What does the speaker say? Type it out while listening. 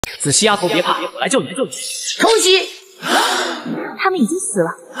子熙丫头别怕，我来救你。恭喜！他们已经死了。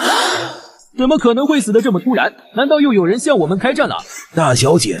怎么可能会死得这么突然？难道又有人向我们开战了？大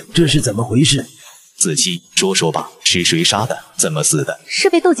小姐，这是怎么回事？子熙，说吧，是谁杀的？怎么死的？是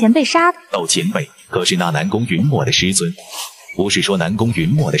被窦前辈杀的。窦前辈可是那南宫云墨的师尊。不是说南宫云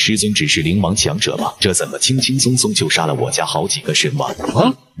墨的师尊只是灵王强者吗？这怎么轻轻松松就杀了我家好几个神王？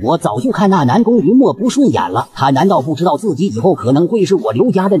我早就看那南宫云墨不顺眼了，他难道不知道自己以后可能会是我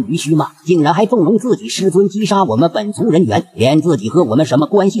刘家的女婿吗？竟然还纵容自己师尊击杀我们本族人员，连自己和我们什么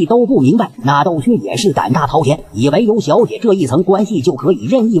关系都不明白。那窦缺也是胆大滔天，以为有小姐这一层关系就可以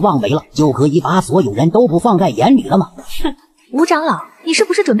任意妄为了，就可以把所有人都不放在眼里了吗？哼！吴长老，你是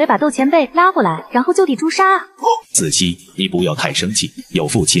不是准备把窦前辈拉过来，然后就地诛杀啊？子熙，你不要太生气，有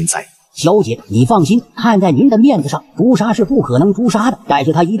父亲在。小姐，你放心，看在您的面子上，诛杀是不可能诛杀的，但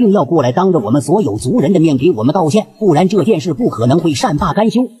是他一定要过来当着我们所有族人的面给我们道歉，不然这件事不可能会善罢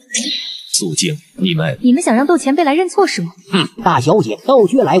甘休。肃静，你们想让窦前辈来认错是吗？大小姐，窦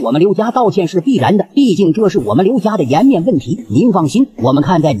缺来我们刘家道歉是必然的，毕竟这是我们刘家的颜面问题。您放心，我们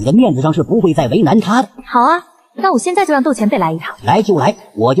看在你的面子上是不会再为难他的。好啊。那我现在就让窦前辈来一趟。来就来，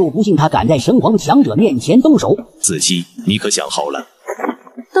我就不信他敢在神皇强者面前动手。子熙，你可想好了？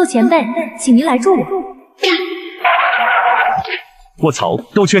窦前辈，请您来助我。卧槽，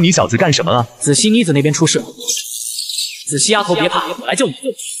窦缺，你小子干什么啊？子熙妮子那边出事了。子熙丫头别怕，我来救你。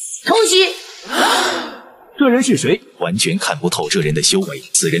恭喜！这人是谁？完全看不透这人的修为，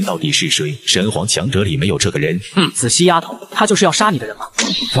此人到底是谁？神皇强者里没有这个人。子熙丫头，他就是要杀你的人吗？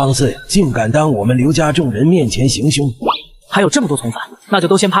放肆，竟敢当我们刘家众人面前行凶！还有这么多从犯，那就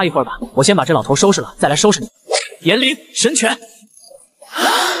都先趴一会儿吧。我先把这老头收拾了，再来收拾你。严灵神拳！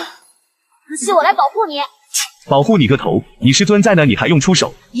子熙，我来保护你。保护你个头！你师尊在呢，你还用出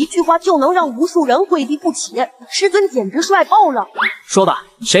手？一句话就能让无数人跪地不起，师尊简直帅爆了！说吧，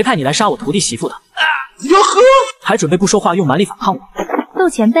谁派你来杀我徒弟媳妇的？哟呵，还准备不说话用蛮力反抗我？窦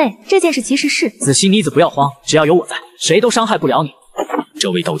前辈，这件事其实是……子熙妮子不要慌，只要有我在，谁都伤害不了你。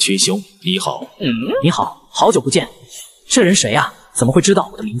这位窦缺兄，你好。你好，好久不见。这人谁呀？怎么会知道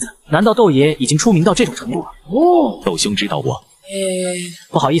我的名字？难道窦爷已经出名到这种程度了？窦兄知道我？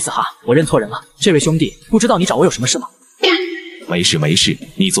不好意思哈，我认错人了。这位兄弟，不知道你找我有什么事吗？没事，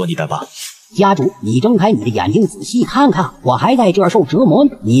你做你的吧。家主，你睁开你的眼睛仔细看看，我还在这儿受折磨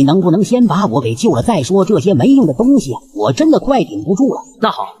呢。你能不能先把我给救了再说这些没用的东西？我真的快顶不住了。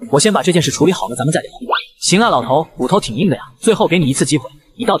那好，我先把这件事处理好了，咱们再聊。行啊，老头，骨头挺硬的呀。最后给你一次机会，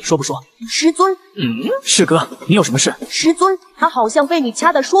你到底说不说？师尊，是哥，你有什么事？师尊，他好像被你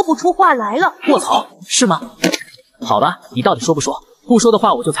掐得说不出话来了。卧槽，是吗？好吧，你到底说不说？不说的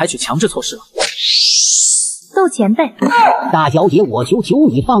话，我就采取强制措施了。窦前辈，大小姐，我求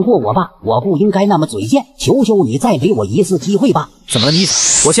你放过我吧，我不应该那么嘴贱，求你再给我一次机会吧。怎么了，妮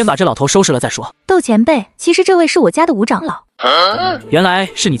子？我先把这老头收拾了再说。窦前辈，其实这位是我家的吴长老。原来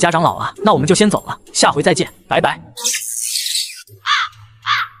是你家长老啊，那我们就先走了，下回再见，拜拜。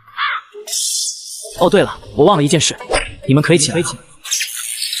哦，对了，我忘了一件事，你们可以起来。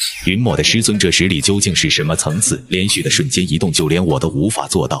云墨的师尊这实力究竟是什么层次？连续的瞬间移动，就连我都无法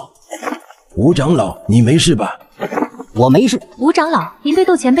做到。吴长老，你没事吧？我没事。吴长老，您对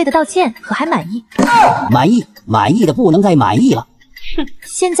窦前辈的道歉可还满意？满意的不能再满意了。哼，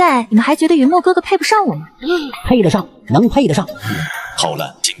现在你们还觉得云墨哥哥配不上我吗？配得上，能配得上。好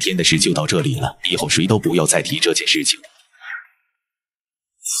了，今天的事就到这里了，以后谁都不要再提这件事情。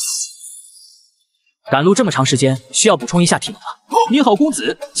赶路这么长时间，需要补充一下体能了。你好，公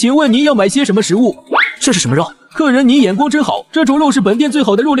子，请问您要买些什么食物？这是什么肉？客人，你眼光真好，这种肉是本店最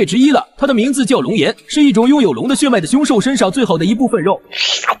好的肉类之一了。它的名字叫龙岩，是一种拥有龙的血脉的凶兽身上最好的一部分肉。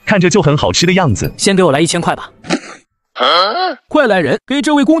看着就很好吃的样子。先给我来1000块吧。快来人，给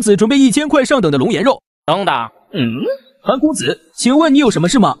这位公子准备1000块上等的龙岩肉。等等，韩公子，请问你有什么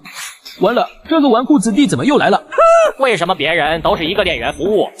事吗？完了，这个纨绔子弟怎么又来了？为什么别人都是一个店员服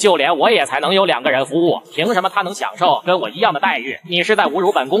务，就连我也才能有2个人服务？凭什么他能享受跟我一样的待遇？你是在侮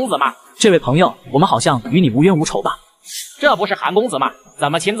辱本公子吗？这位朋友，我们好像与你无冤无仇吧？这不是韩公子吗？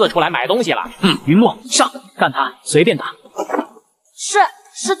怎么亲自出来买东西了？云墨上，干他，随便打。是，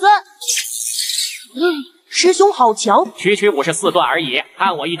师尊。师兄好强，区54段而已，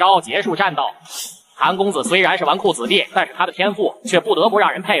看我一招结束战斗。韩公子虽然是纨绔子弟，但是他的天赋却不得不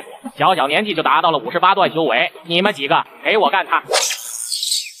让人佩服。小年纪就达到了58段修为，你们几个给我干他！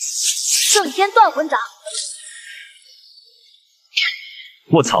圣天断魂掌！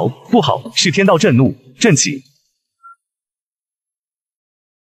卧槽，不好，是天道震怒，震起！